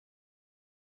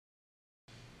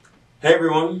Hey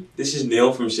everyone, this is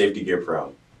Neil from Safety Gear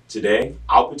Pro. Today,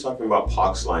 I'll be talking about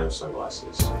POC's line of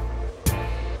sunglasses.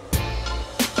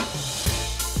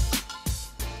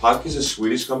 POC is a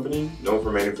Swedish company known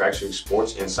for manufacturing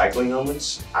sports and cycling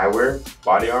helmets, eyewear,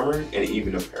 body armor, and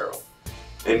even apparel.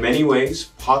 In many ways,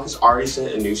 POC has already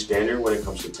set a new standard when it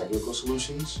comes to technical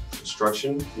solutions,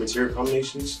 construction, material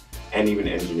combinations, and even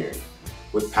engineering,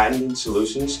 with patented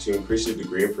solutions to increase the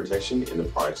degree of protection in the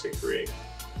products they create.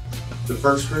 The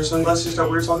first pair of sunglasses that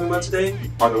we're talking about today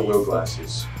are the Will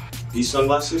glasses. These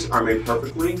sunglasses are made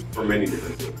perfectly for many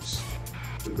different things.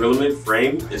 The Brillamid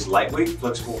frame is lightweight,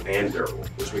 flexible, and durable,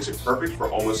 which makes it perfect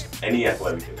for almost any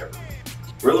athletic endeavor.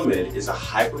 Brillamid is a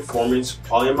high-performance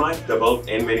polyamide developed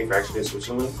and manufactured in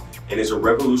Switzerland and is a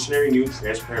revolutionary new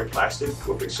transparent plastic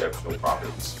with exceptional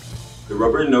properties. The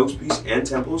rubber nose piece and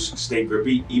temples stay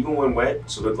grippy even when wet,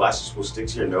 so the glasses will stick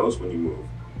to your nose when you move,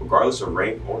 regardless of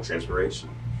rain or transpiration.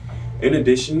 In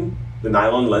addition, the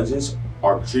nylon lenses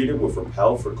are treated with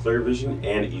Repel for clear vision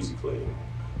and easy cleaning.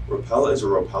 Repel is a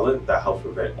repellent that helps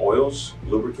prevent oils,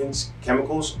 lubricants,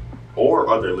 chemicals, or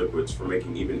other liquids from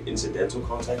making even incidental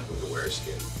contact with the wearer's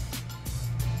skin.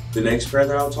 The next pair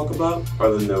that I'll talk about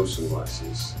are the Know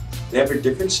Sunglasses. They have a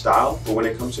different style, but when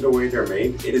it comes to the way they're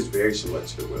made, it is very similar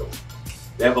to the Will.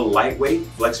 They have a lightweight,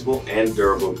 flexible, and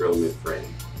durable Brillamid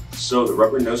frame, so the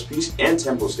rubber nose piece and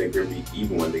temples stay grippy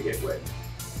even when they get wet.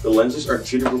 The lenses are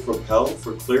treated with Repel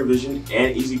for clear vision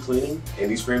and easy cleaning, and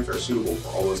these frames are suitable for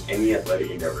almost any athletic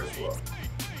endeavor as well.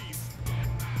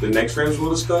 The next frames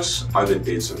we'll discuss are the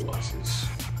Did Sunglasses.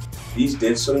 These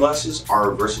Did Sunglasses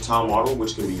are a versatile model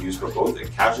which can be used for both a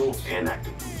casual and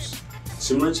active use.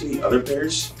 Similar to the other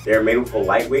pairs, they are made with a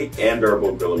lightweight and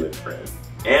durable Brillamid frame,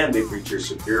 and they feature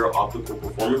superior optical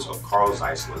performance of Carl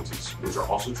Zeiss lenses, which are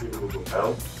also treated with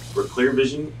Repel for clear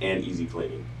vision and easy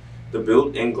cleaning. The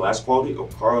build and glass quality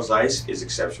of Carl Zeiss is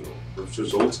exceptional, which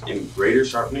results in greater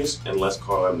sharpness and less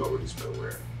color abnormalities for the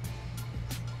wearer.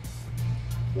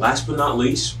 Last but not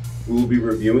least, we will be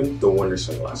reviewing the Wonder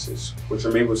Sunglasses, which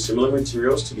are made with similar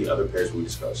materials to the other pairs we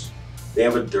discussed. They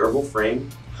have a durable frame,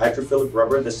 hydrophilic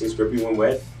rubber that stays grippy when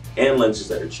wet, and lenses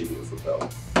that are treated with Repel.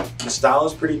 The style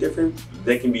is pretty different.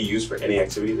 They can be used for any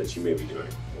activity that you may be doing.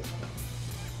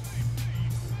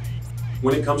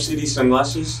 When it comes to these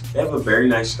sunglasses, they have a very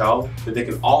nice style, but they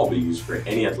can all be used for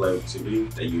any athletic activity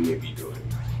that you may be doing.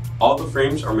 All the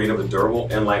frames are made of a durable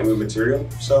and lightweight material,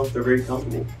 so they're very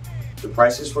comfortable. The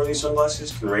prices for these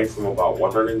sunglasses can range from about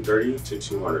 $130 to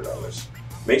 $200.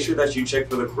 Make sure that you check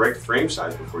for the correct frame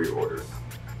size before you order.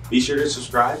 Be sure to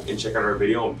subscribe and check out our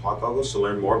video on POC goggles to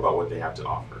learn more about what they have to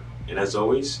offer. And as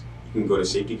always, you can go to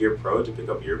Safety Gear Pro to pick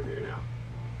up your pair now.